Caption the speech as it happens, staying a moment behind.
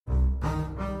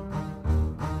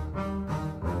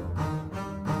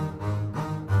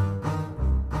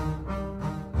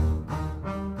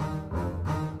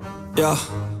Yeah.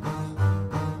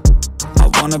 I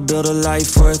wanna build a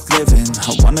life worth living.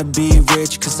 I wanna be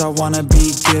rich cause I wanna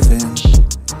be given.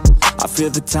 I feel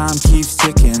the time keeps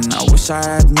ticking. I wish I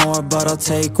had more, but I'll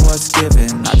take what's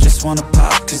given. I just wanna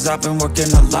pop cause I've been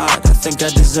working a lot. I think I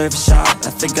deserve a shot,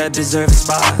 I think I deserve a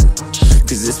spot.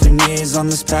 Cause it's been years on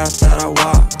this path that I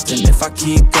walked, and if I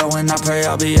keep going, I pray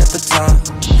I'll be at the top.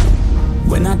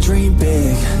 When I dream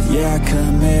big, yeah, I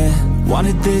commit.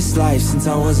 Wanted this life since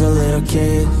I was a little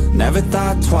kid. Never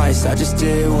thought twice, I just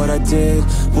did what I did.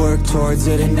 Worked towards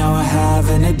it and now I have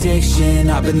an addiction.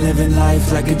 I've been living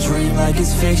life like a dream, like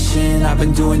it's fiction. I've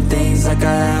been doing things like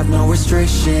I have no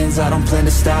restrictions. I don't plan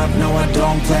to stop, no I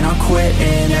don't plan on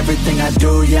quitting. Everything I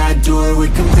do, yeah, I do it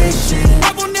with conviction.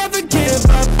 I will never give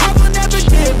up, I will never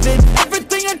give in.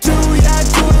 Everything I do, yeah, I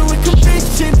do it with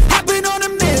conviction. I've been on a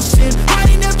mission, I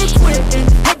ain't never quitting.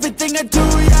 Everything I do,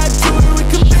 yeah, I do it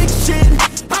with conviction.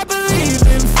 I believe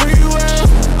in free will.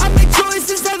 I make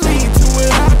choices that lead to what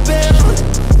I build.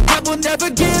 I will never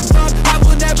give up, I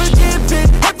will never give in.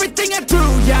 Everything I do,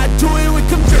 yeah, I do it with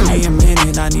conviction. Give me a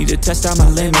minute, I need to test out my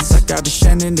limits. Like I've been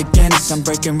shedding the Guinness. I'm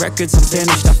breaking records, I'm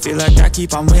finished. I feel like I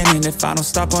keep on winning. If I don't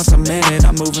stop once a minute,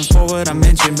 I'm moving forward, I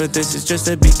mentioned. But this is just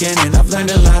the beginning. I've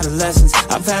learned a lot of lessons,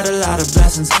 I've had a lot of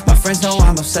blessings. My friends know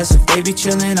I'm obsessive, they be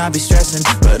chilling, I be stressing.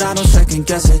 But I don't second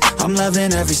guess it, I'm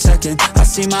loving every second. I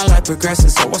see my life progressing,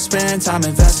 so I spend time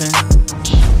investing.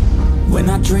 When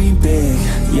I dream big,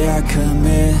 yeah, I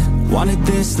commit. Wanted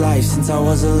this life since I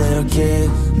was a little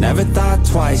kid. Never thought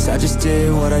twice, I just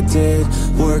did what I did.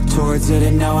 Worked towards it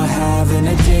and now I have an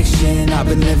addiction. I've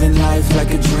been living life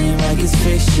like a dream, like it's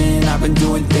fiction. I've been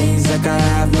doing things like I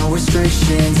have no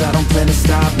restrictions. I don't plan to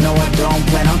stop, no I don't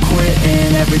plan on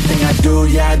quitting. Everything I do,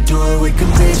 yeah, I do it with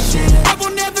conviction. I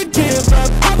will never give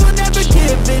up, I will never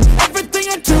give in.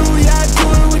 Everything I do, yeah, I do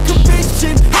it with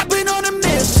conviction. I've been on a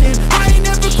mission, I ain't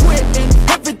never quitting.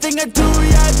 Everything I do,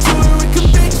 yeah, I do it with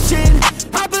conviction.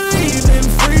 I believe in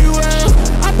free will.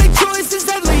 I make choices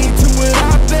that lead to what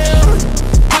I build.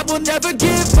 I will never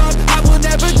give up, I will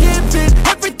never give in.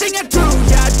 Everything I do,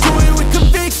 yeah, I do it with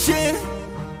conviction.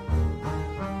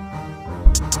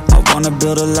 I wanna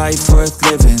build a life worth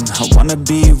living. I wanna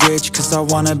be rich cause I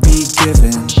wanna be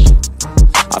given.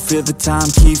 I feel the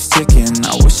time keeps ticking.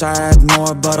 I wish I had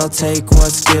more, but I'll take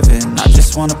what's given. I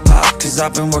just wanna pop cause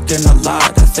I've been working a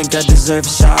lot. I think I deserve a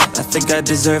shot, I think I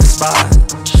deserve a spot.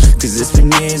 Cause it's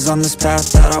been years on this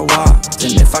path that I walked,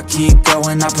 and if I keep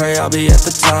going, I pray I'll be at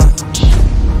the top.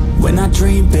 When I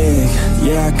dream big,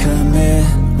 yeah, I commit.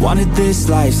 Wanted this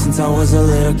life since I was a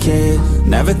little kid.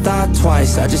 Never thought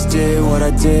twice, I just did what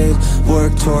I did.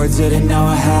 Worked towards it and now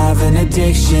I have an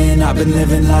addiction. I've been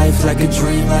living life like a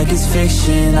dream, like it's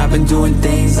fiction. I've been doing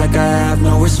things like I have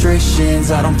no restrictions.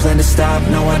 I don't plan to stop,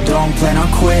 no I don't plan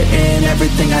on quitting.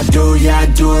 Everything I do, yeah, I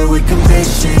do it with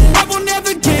conviction. I will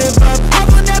never give up, I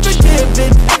will never give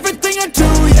in. Everything I do,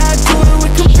 yeah, I do it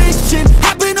with conviction.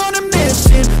 I've been on a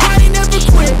mission, I ain't never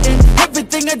quitting.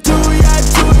 Everything I do, yeah, I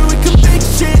do it with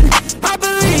conviction. I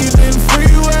believe in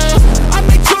free will. I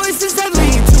make choices that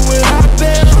lead to what I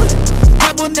build.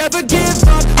 I will never give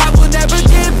up, I will never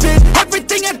give in.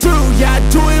 Everything I do, yeah, I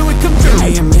do it with conviction. Give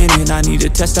me a minute, I need to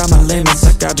test out my limits.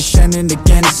 Like I've been shedding the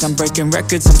Guinness. I'm breaking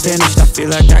records, I'm finished. I feel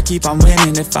like I keep on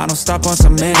winning. If I don't stop once a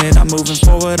minute, I'm moving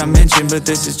forward, I mentioned. But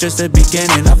this is just the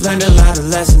beginning. I've learned a lot of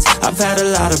lessons, I've had a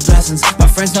lot of blessings. My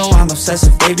friends know I'm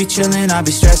obsessive, they be chilling, I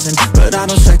be stressing. But I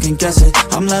don't second guess it,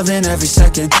 I'm loving every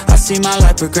second. I see my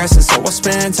life progressing, so I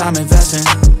spend time investing.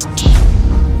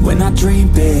 When I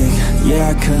dream big,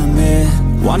 yeah, I commit.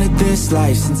 Wanted this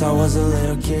life since I was a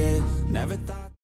little kid. Never thought